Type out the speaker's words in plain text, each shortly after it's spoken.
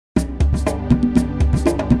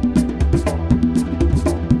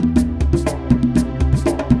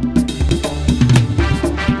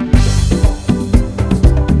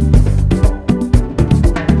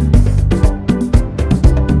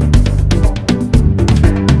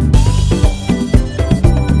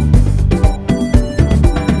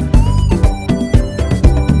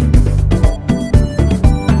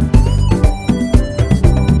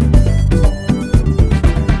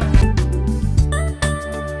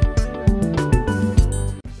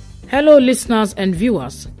Hello listeners and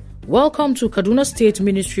viewers. Welcome to Kaduna State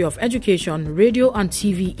Ministry of Education Radio and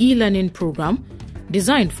TV e-learning program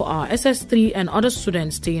designed for our SS3 and other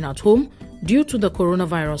students staying at home due to the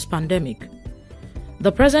coronavirus pandemic.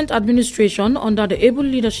 The present administration, under the able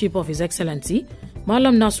leadership of His Excellency,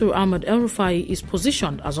 Malam Nasir Ahmed El-Rufai, is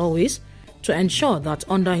positioned as always to ensure that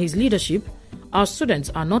under his leadership, our students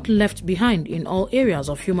are not left behind in all areas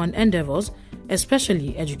of human endeavors,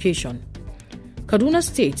 especially education. Kaduna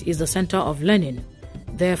State is the center of learning.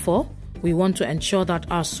 Therefore, we want to ensure that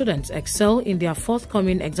our students excel in their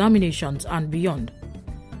forthcoming examinations and beyond.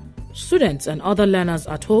 Students and other learners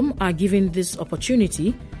at home are given this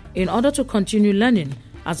opportunity in order to continue learning,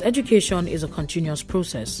 as education is a continuous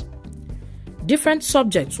process. Different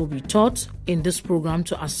subjects will be taught in this program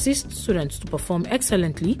to assist students to perform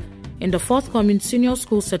excellently in the forthcoming Senior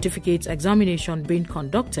School Certificate examination being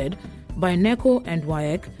conducted by NECO and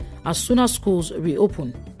WAEC as soon as schools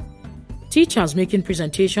reopen. Teachers making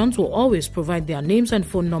presentations will always provide their names and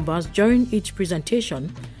phone numbers during each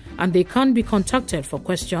presentation, and they can be contacted for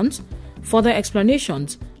questions, further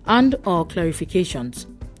explanations, and/or clarifications.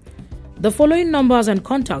 The following numbers and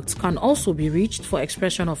contacts can also be reached for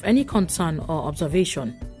expression of any concern or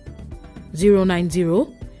observation: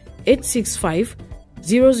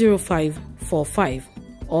 090-865-00545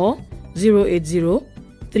 or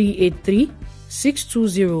 080-383-62072.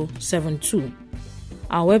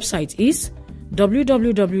 Our website is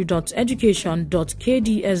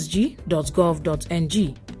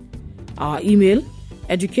www.education.kdsg.gov.ng. Our email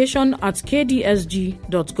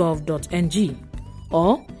education@kdsg.gov.ng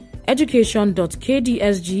or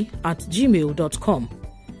education.kdsg@gmail.com.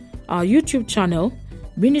 Our YouTube channel,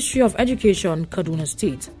 Ministry of Education, Kaduna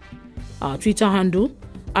State. Our Twitter handle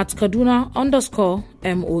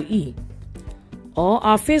 @Kaduna_MOE. Or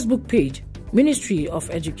our Facebook page, Ministry of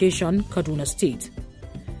Education, Kaduna State.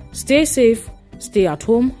 Stay safe, stay at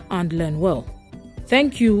home, and learn well.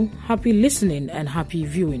 Thank you, happy listening, and happy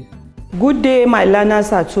viewing. Good day, my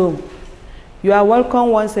learners at home. You are welcome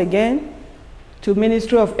once again to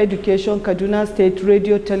Ministry of Education, Kaduna State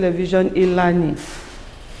Radio, Television, e-learning.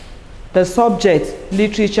 The subject,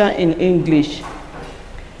 Literature in English.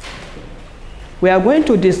 We are going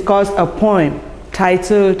to discuss a poem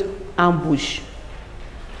titled Ambush,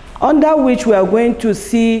 under which we are going to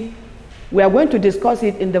discuss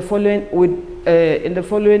it in the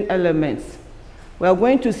following elements. We are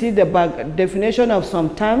going to see the definition of some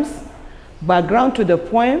terms, background to the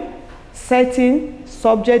poem, setting,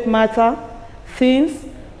 subject matter, themes,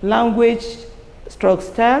 language, stroke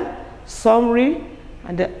style, summary,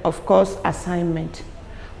 and of course, assignment.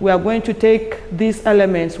 We are going to take these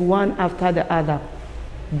elements one after the other.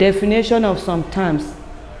 Definition of some terms.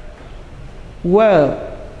 Whale.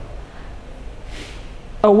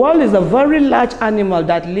 A whale is a very large animal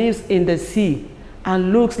that lives in the sea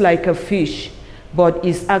and looks like a fish, but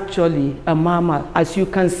is actually a mammal. As you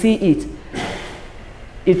can see it,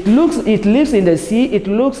 it lives in the sea. It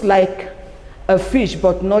looks like a fish,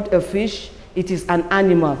 but not a fish. It is an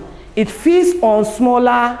animal. It feeds on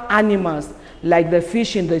smaller animals like the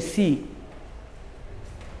fish in the sea.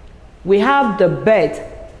 We have the bird.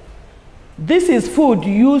 This is food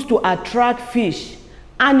used to attract fish,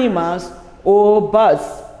 animals, or birds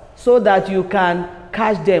so that you can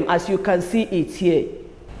catch them, as you can see it here.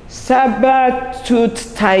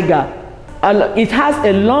 Saber-toothed tiger. It has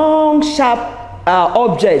a long, sharp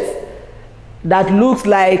object that looks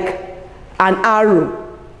like an arrow.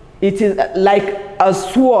 It is like a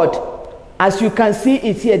sword. As you can see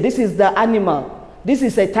it here, this is the animal. This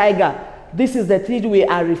is a tiger. This is the thing we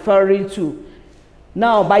are referring to.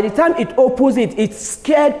 Now, by the time it opens it, it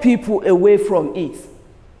scared people away from it.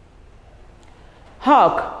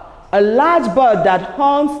 Hawk, a large bird that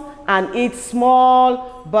hunts and eats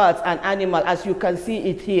small birds and animals, as you can see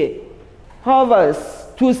it here. Hovers,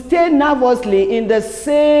 to stay nervously in the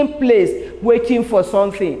same place, waiting for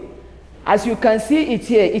something. As you can see it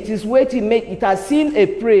here, it is waiting. It has seen a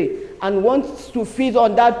prey and wants to feed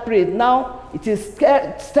on that prey. Now it is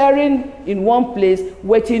staring in one place,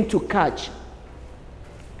 waiting to catch.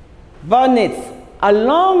 Bonnet, a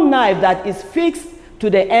long knife that is fixed to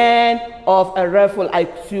the end of a rifle, as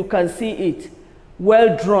you can see it,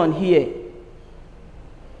 well drawn here.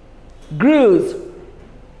 Grills,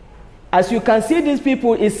 as you can see, these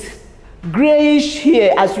people is grayish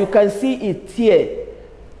here, as you can see it here.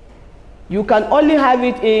 You can only have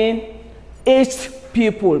it in aged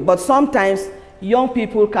people, but sometimes young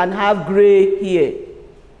people can have gray here.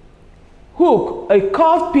 Hook, a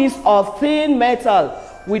curved piece of thin metal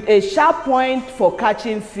with a sharp point for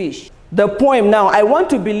catching fish. The poem now, I want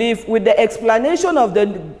to believe with the explanation of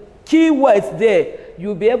the key words there,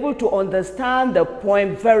 you'll be able to understand the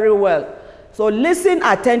poem very well. So listen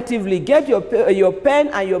attentively. Get your pen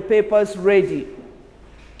and your papers ready.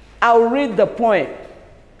 I'll read the poem.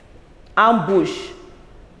 Ambush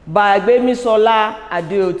by Gbemisola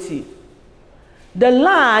Adeoti. The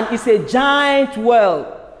land is a giant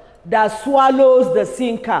well that swallows the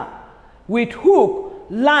sinker with hook,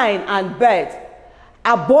 line, and bait,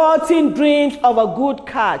 aborting dreams of a good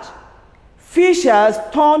catch. Fishers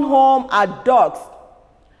turn home at docks.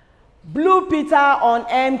 Blue Peter on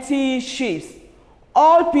empty ships,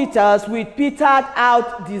 all Peters with petered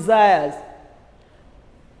out desires.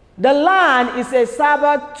 The land is a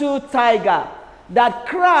saber-toothed tiger that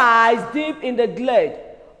cries deep in the glade,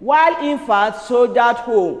 while infants soldiered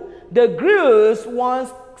home. The grills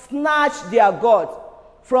once snatched their gods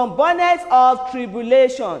from bonnets of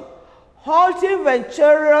tribulation, halting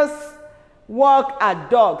venturous work at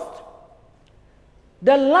docks.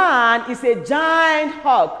 The land is a giant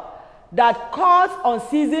hawk that causes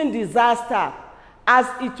unceasing disaster as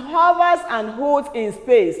it hovers and holds in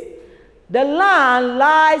space. The land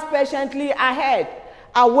lies patiently ahead,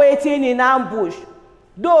 awaiting in ambush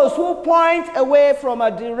those who point away from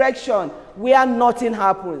a direction where nothing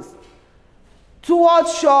happens.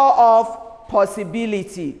 Towards shore of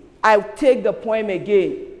possibility. I take the poem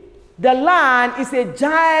again. The land is a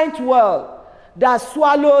giant well that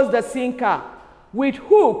swallows the sinker with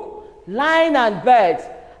hook, line, and bait,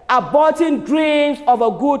 aborting dreams of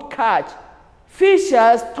a good catch.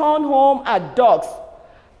 Fishers turn home at docks.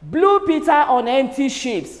 Blue Peter on empty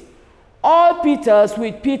ships, all Peters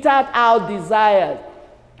with petered out desires.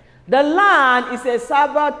 The land is a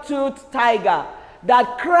saber-toothed tiger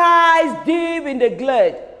that cries deep in the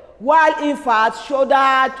glade, while infants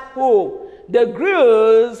shouldered home. The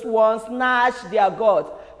grills once snatched their gods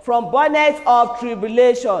from bonnets of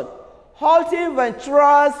tribulation, halting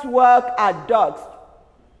venturous work at docks.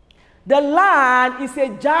 The land is a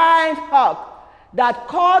giant hawk that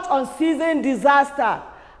caught unceasing disaster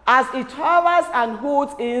as it hovers and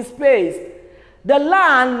holds in space. The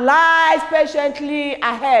land lies patiently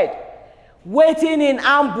ahead, waiting in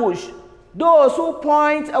ambush those who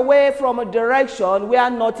point away from a direction where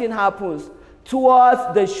nothing happens, towards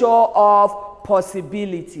the shore of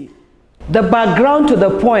possibility. The background to the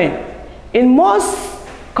poem. In most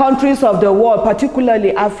countries of the world,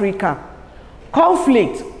 particularly Africa,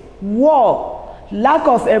 conflict, war, lack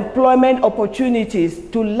of employment opportunities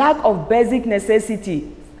to lack of basic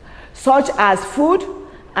necessities such as food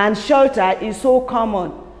and shelter is so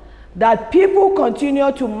common that people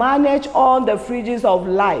continue to manage on the fringes of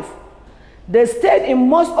life. The state in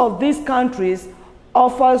most of these countries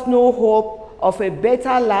offers no hope of a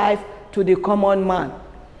better life to the common man.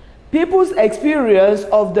 People's experience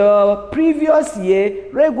of the previous year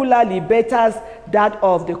regularly betters that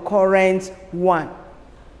of the current one.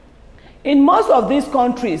 In most of these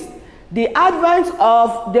countries, the advent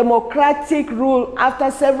of democratic rule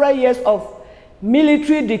after several years of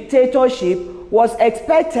military dictatorship was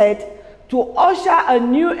expected to usher a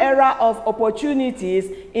new era of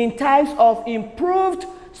opportunities in times of improved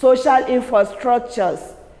social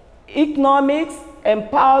infrastructures, economics,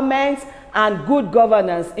 empowerment, and good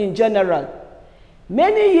governance in general.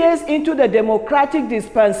 Many years into the democratic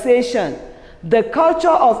dispensation, the culture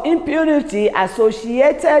of impunity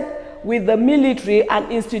associated with the military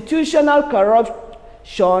and institutional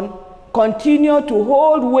corruption continue to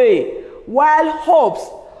hold sway, while hopes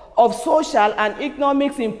of social and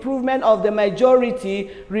economic improvement of the majority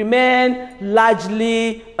remain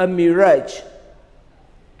largely a mirage.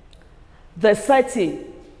 The setting.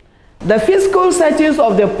 The physical settings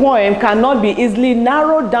of the poem cannot be easily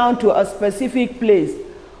narrowed down to a specific place,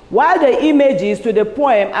 while the images to the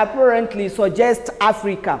poem apparently suggest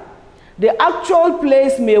Africa. The actual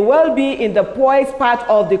place may well be in the poet's part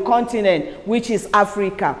of the continent, which is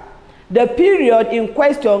Africa. The period in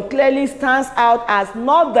question clearly stands out as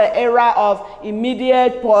not the era of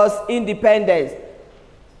immediate post-independence,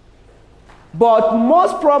 but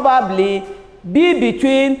most probably be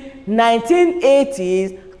between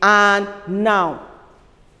 1980s and now.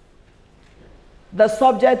 The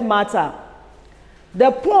subject matter. The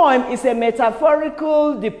poem is a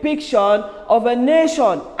metaphorical depiction of a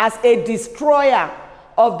nation as a destroyer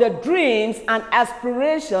of the dreams and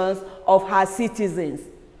aspirations of her citizens.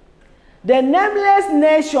 The nameless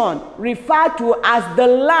nation, referred to as the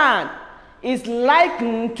land, is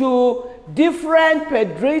likened to different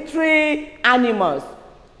predatory animals.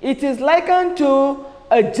 It is likened to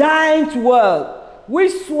a giant whale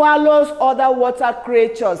which swallows other water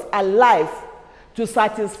creatures alive to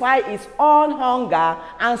satisfy its own hunger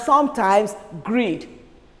and sometimes greed.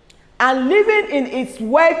 and living in its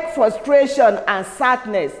work frustration and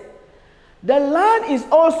sadness. The land is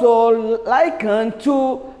also likened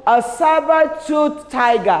to a saber-toothed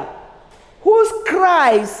tiger, whose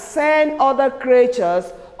cries send other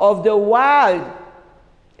creatures of the wild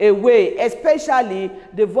away, especially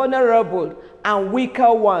the vulnerable and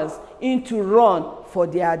weaker ones, into run for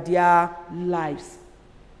their dear lives.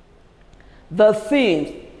 The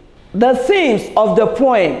themes of the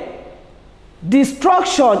poem.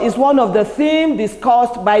 Destruction is one of the themes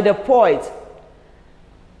discussed by the poet.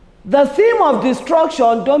 The theme of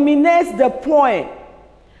destruction dominates the poem.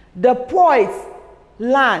 The poet's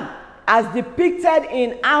land, as depicted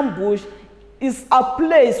in Ambush, is a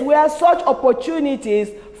place where such opportunities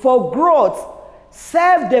for growth,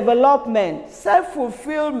 self-development,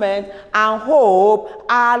 self-fulfillment, and hope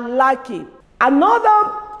are lacking.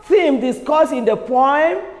 Another theme discussed in the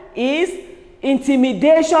poem is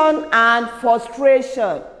intimidation and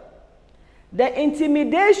frustration. The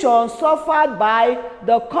intimidation suffered by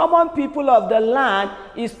the common people of the land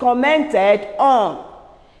is commented on.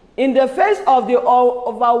 In the face of the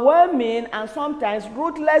overwhelming and sometimes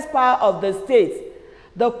ruthless power of the state,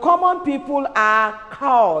 the common people are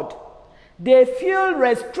cowed. They feel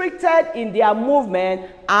restricted in their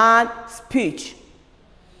movement and speech.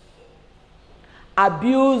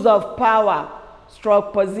 Abuse of power,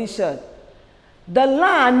 struck position. The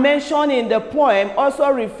land mentioned in the poem also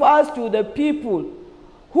refers to the people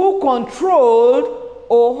who controlled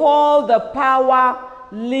or hold the power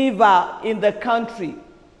lever in the country,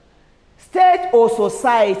 state or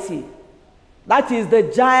society. That is the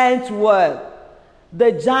giant world,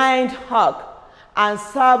 the giant hawk, and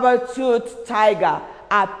saber-toothed tiger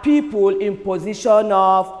are people in position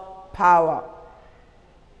of power.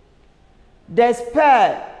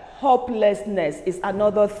 Despair, hopelessness is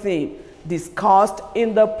another theme discussed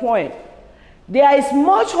in the poem. There is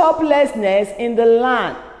much hopelessness in the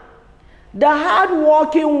land. The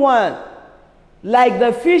hard-working one, like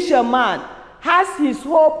the fisherman, has his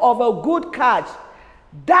hope of a good catch,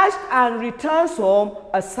 dashed and returns home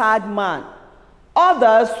a sad man.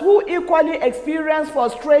 Others who equally experience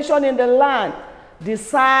frustration in the land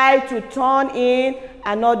decide to turn in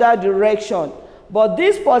another direction. But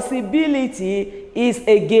this possibility is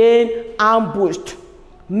again ambushed,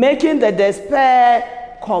 making the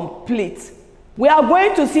despair complete. We are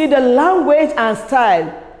going to see the language and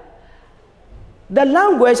style. The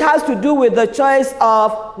language has to do with the choice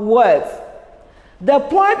of words. The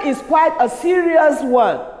poem is quite a serious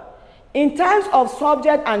one in terms of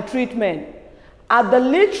subject and treatment. At the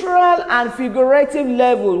literal and figurative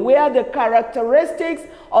level, where the characteristics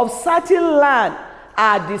of certain land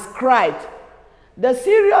are described, the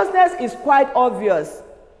seriousness is quite obvious.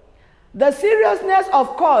 The seriousness,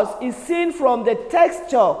 of course, is seen from the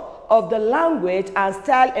texture of the language and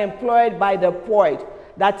style employed by the poet,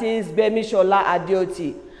 that is Gbemisola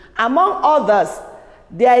Adeoti. Among others,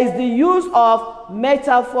 there is the use of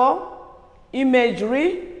metaphor,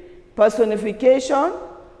 imagery, personification,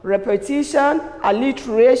 repetition,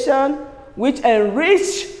 alliteration, which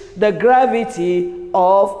enrich the gravity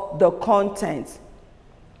of the content.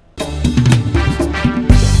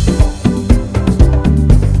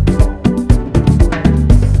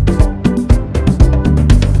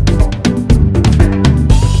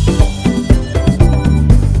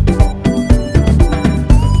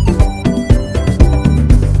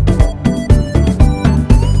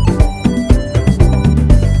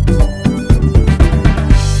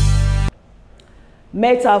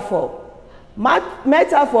 Metaphor.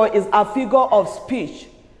 Metaphor is a figure of speech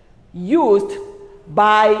used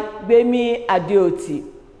by Gbemi Adeoti.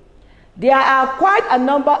 There are quite a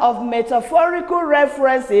number of metaphorical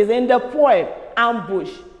references in the poem Ambush,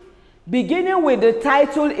 beginning with the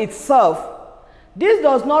title itself. This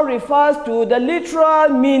does not refer to the literal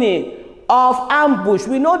meaning of ambush.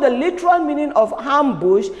 We know the literal meaning of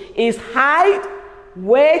ambush is hide,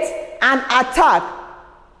 wait, and attack.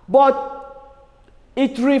 But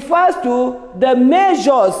it refers to the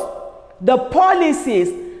measures, the policies,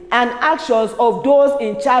 and actions of those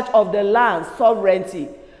in charge of the land's sovereignty,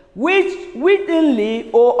 which wittingly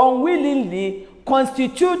or unwillingly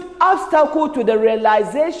constitute obstacle to the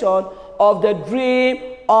realization of the dream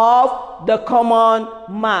of the common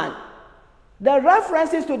man. The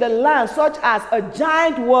references to the land, such as a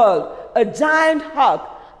giant world, a giant hawk,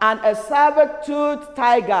 and a saber-toothed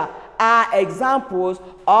tiger, are examples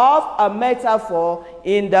of a metaphor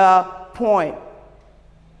in the poem.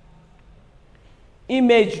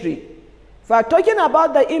 Imagery. If we are talking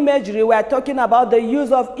about the imagery, we are talking about the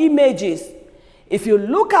use of images. If you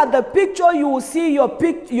look at the picture, you will see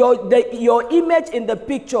your image in the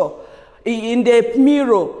picture, in the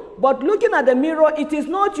mirror. But looking at the mirror, it is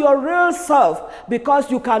not your real self,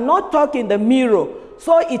 because you cannot talk in the mirror.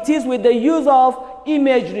 So it is with the use of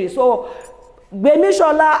imagery. So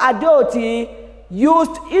Gbemisola Adeoti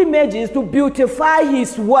used images to beautify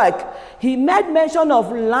his work. He made mention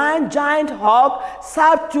of lion, giant, hawk,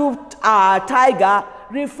 saber-toothed tiger,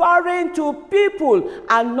 referring to people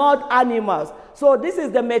and not animals. So this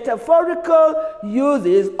is the metaphorical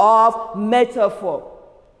uses of metaphor.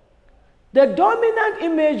 The dominant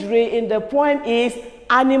imagery in the poem is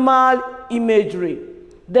animal imagery.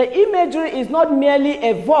 The imagery is not merely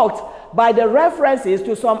evoked by the references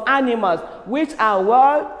to some animals, which are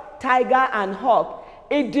wolf, tiger, and hawk.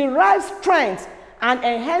 It derives strength and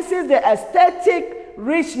enhances the aesthetic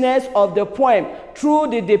richness of the poem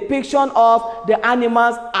through the depiction of the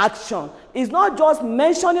animal's action. It's not just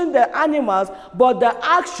mentioning the animals, but the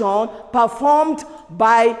action performed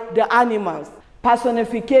by the animals.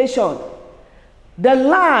 Personification. The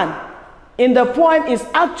land in the poem is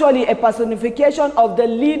actually a personification of the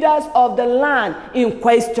leaders of the land in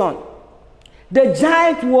question. The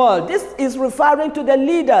giant world, this is referring to the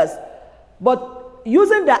leaders, but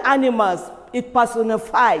using the animals, it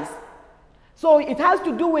personifies. So it has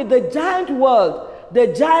to do with the giant world, the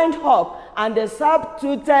giant hawk, and the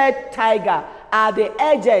saber-toothed tiger are the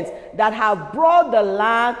agents that have brought the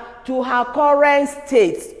land to her current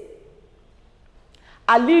state.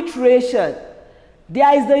 Alliteration.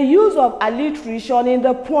 There is the use of alliteration in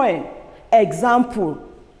the poem. Example,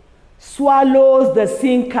 swallows the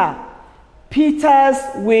sinker, Peters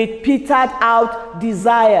with petered out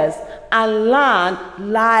desires, and land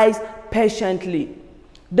lies patiently.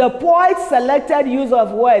 The poet's selected use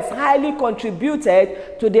of words highly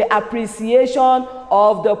contributed to the appreciation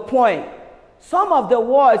of the poem. Some of the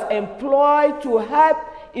words employed to help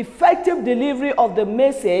effective delivery of the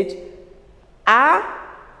message are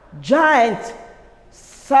giant,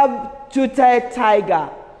 saber-toothed tiger,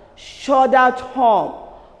 shouldered horn,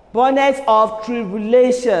 bonnet of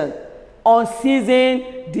tribulation,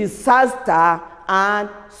 unceasing disaster, and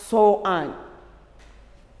so on.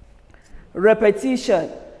 Repetition.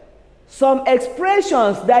 Some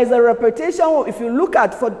expressions, there is a repetition. If you look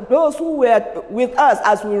at, for those who were with us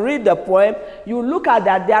as we read the poem, you look at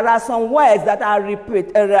that there are some words that are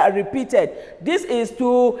repeated. This is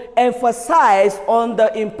to emphasize on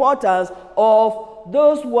the importance of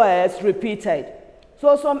those words repeated.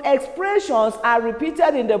 So some expressions are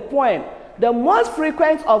repeated in the poem. The most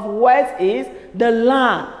frequent of words is the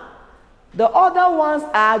land. The other ones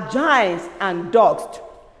are giants and dogs.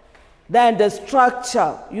 Then the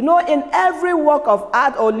structure. You know, in every work of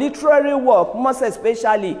art or literary work, most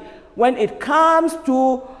especially when it comes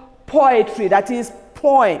to poetry, that is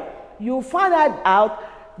poem, you find out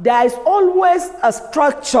there is always a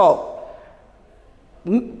structure.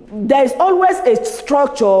 There is always a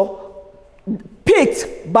structure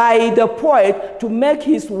picked by the poet to make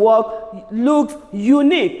his work look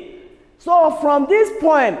unique. So from this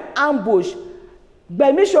poem, Ambush,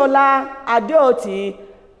 Gbemisola Adeoti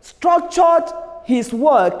structured his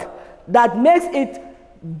work that makes it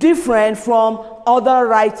different from other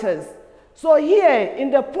writers. So here in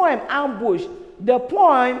the poem Ambush, the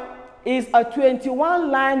poem is a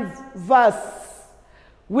 21-line verse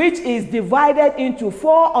which is divided into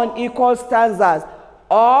 4 unequal stanzas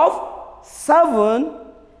of 7,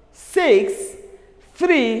 6,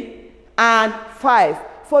 3, and 5.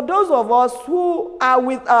 For those of us who are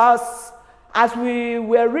with us as we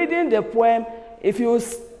were reading the poem, if you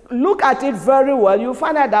look at it very well, you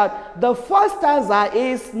find out that the first stanza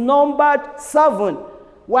is numbered 7,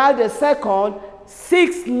 while the second,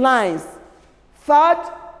 6 lines. Third,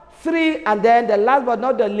 3, and then the last but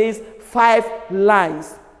not the least, 5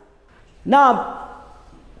 lines. Now,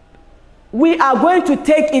 we are going to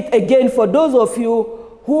take it again for those of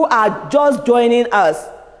you who are just joining us.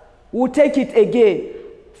 We'll take it again.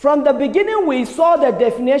 From the beginning, we saw the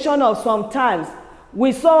definition of sometimes.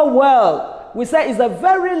 We saw well. We said it's a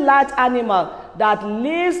very large animal that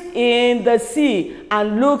lives in the sea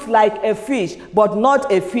and looks like a fish, but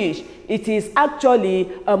not a fish. It is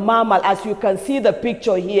actually a mammal, as you can see the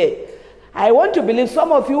picture here. I want to believe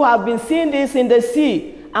some of you have been seeing this in the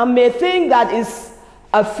sea and may think that it's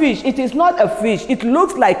a fish. It is not a fish. It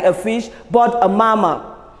looks like a fish, but a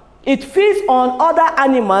mammal. It feeds on other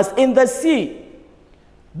animals in the sea.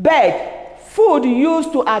 Bird, food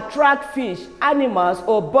used to attract fish, animals,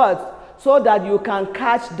 or birds, so that you can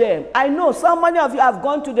catch them. I know so many of you have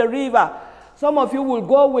gone to the river. Some of you will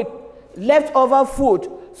go with leftover food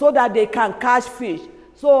so that they can catch fish.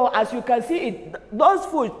 So as you can see, those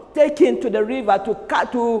food taken to the river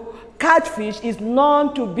to catch fish is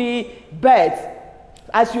known to be birds.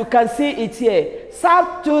 as you can see it here.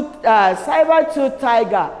 Saber-tooth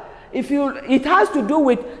tiger. It has to do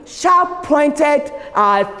with sharp pointed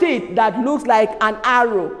teeth that looks like an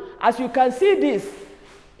arrow. As you can see this,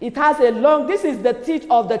 it has this is the teeth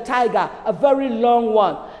of the tiger, a very long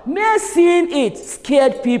one. Mere seeing it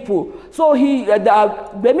scared people. So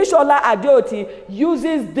Gbemisola Adeoti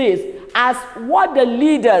uses this as what the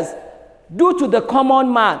leaders do to the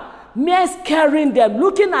common man. Mere scaring them,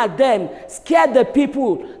 looking at them, scared the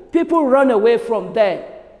people. People run away from them.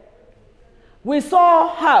 We saw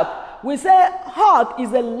hawk. We say hawk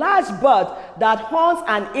is a large bird that hunts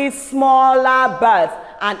and eats smaller birds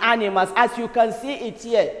and animals, as you can see it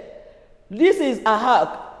here. This is a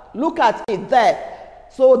hawk. Look at it there.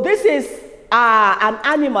 So this is an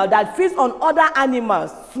animal that feeds on other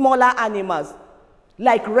animals, smaller animals,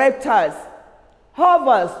 like reptiles.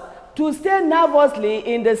 Hovers to stay nervously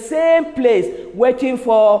in the same place, waiting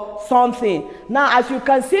for something. Now, as you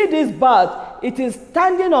can see this bird, it is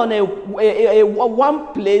standing on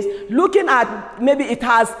one place, looking at, maybe it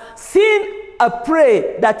has seen a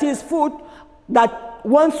prey that is food that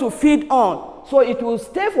wants to feed on. So it will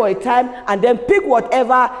stay for a time and then pick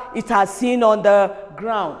whatever it has seen on the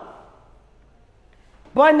ground.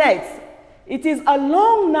 Bonnet. It is a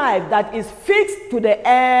long knife that is fixed to the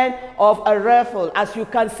end of a rifle, as you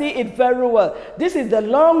can see it very well. This is the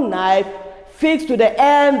long knife fixed to the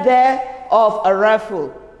end there of a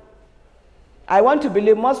rifle. I want to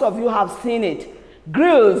believe most of you have seen it.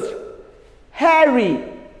 Grills, hairy,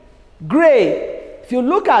 gray. If you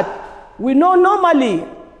look at, we know normally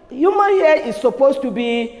human hair is supposed to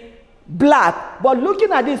be black, but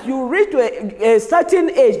looking at this, you reach to a certain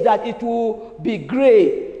age that it will be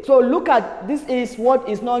gray. So look at, this is what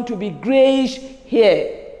is known to be grayish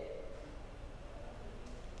hair.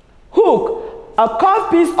 Hook, a curved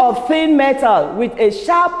piece of thin metal with a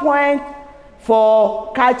sharp point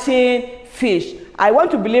for catching fish. I want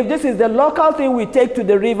to believe this is the local thing we take to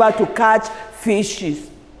the river to catch fishes.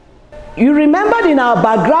 You remembered in our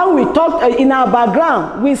background,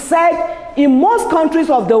 we said in most countries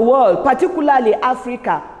of the world, particularly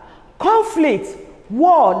Africa, conflict,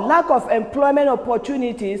 war, lack of employment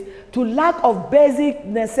opportunities to lack of basic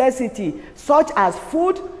necessity such as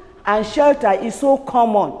food and shelter is so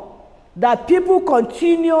common that people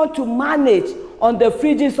continue to manage on the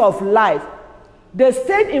fringes of life. The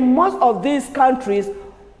state in most of these countries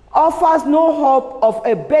offers no hope of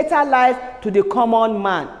a better life to the common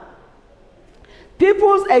man.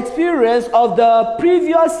 People's experience of the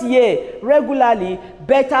previous year regularly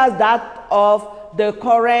betters that of the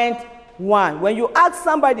current one. When you ask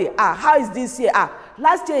somebody, how is this year?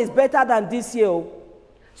 Last year is better than this year.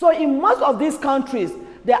 So in most of these countries,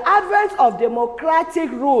 the advent of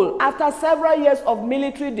democratic rule after several years of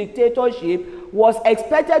military dictatorship was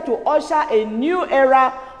expected to usher a new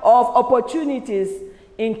era of opportunities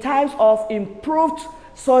in times of improved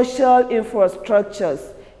social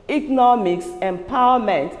infrastructures, economics,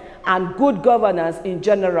 empowerment, and good governance in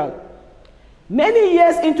general. Many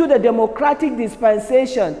years into the democratic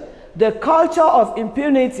dispensation, the culture of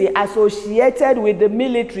impunity associated with the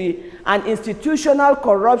military and institutional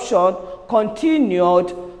corruption continued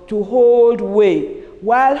to hold weight,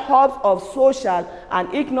 while hopes of social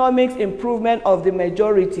and economic improvement of the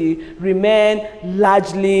majority remain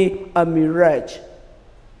largely a mirage.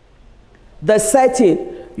 The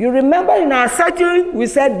setting. You remember in our setting, we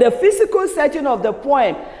said the physical setting of the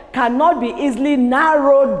poem cannot be easily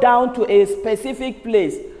narrowed down to a specific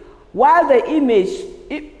place, while the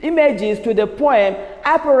images to the poem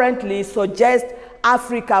apparently suggest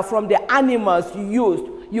Africa from the animals used.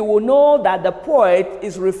 You will know that the poet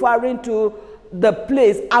is referring to the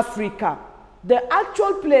place Africa. The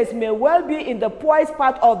actual place may well be in the poet's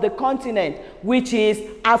part of the continent, which is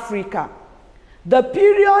Africa. The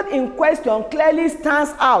period in question clearly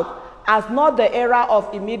stands out as not the era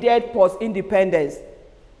of immediate post-independence,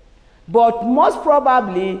 but most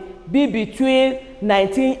probably be between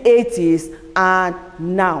 1980s and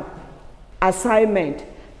now. Assignment.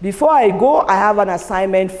 Before I go, I have an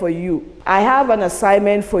assignment for you.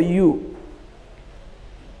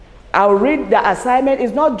 I'll read the assignment.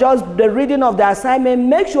 It's not just the reading of the assignment.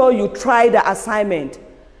 Make sure you try the assignment.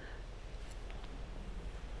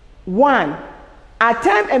 1.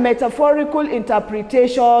 Attempt a metaphorical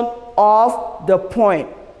interpretation of the poem.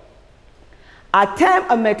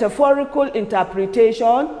 Attempt a metaphorical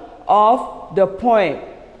interpretation of the poem.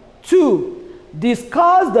 2.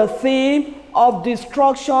 Discuss the theme of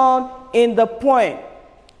destruction in the poem.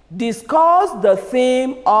 Discuss the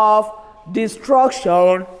theme of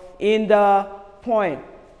destruction in the poem.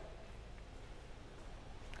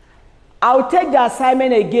 I'll take the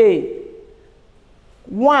assignment again.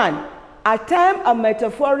 1. Attempt a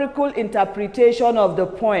metaphorical interpretation of the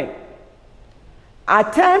poem.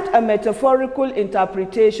 Attempt a metaphorical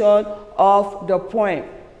interpretation of the poem.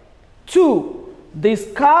 2.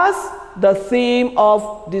 Discuss the theme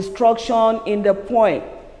of destruction in the poem.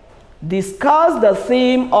 Discuss the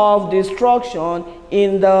theme of destruction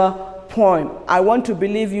in the poem. I want to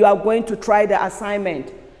believe you are going to try the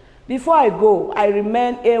assignment. Before I go, I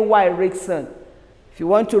remain A.Y. Rickson. If you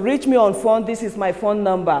want to reach me on phone, this is my phone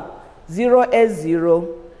number,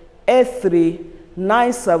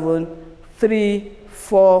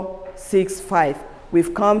 080-8397-3465.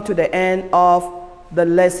 We've come to the end of the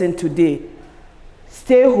lesson today.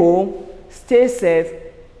 Stay home, stay safe,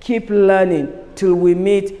 keep learning till we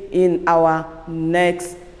meet in our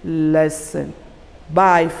next lesson.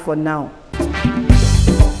 Bye for now.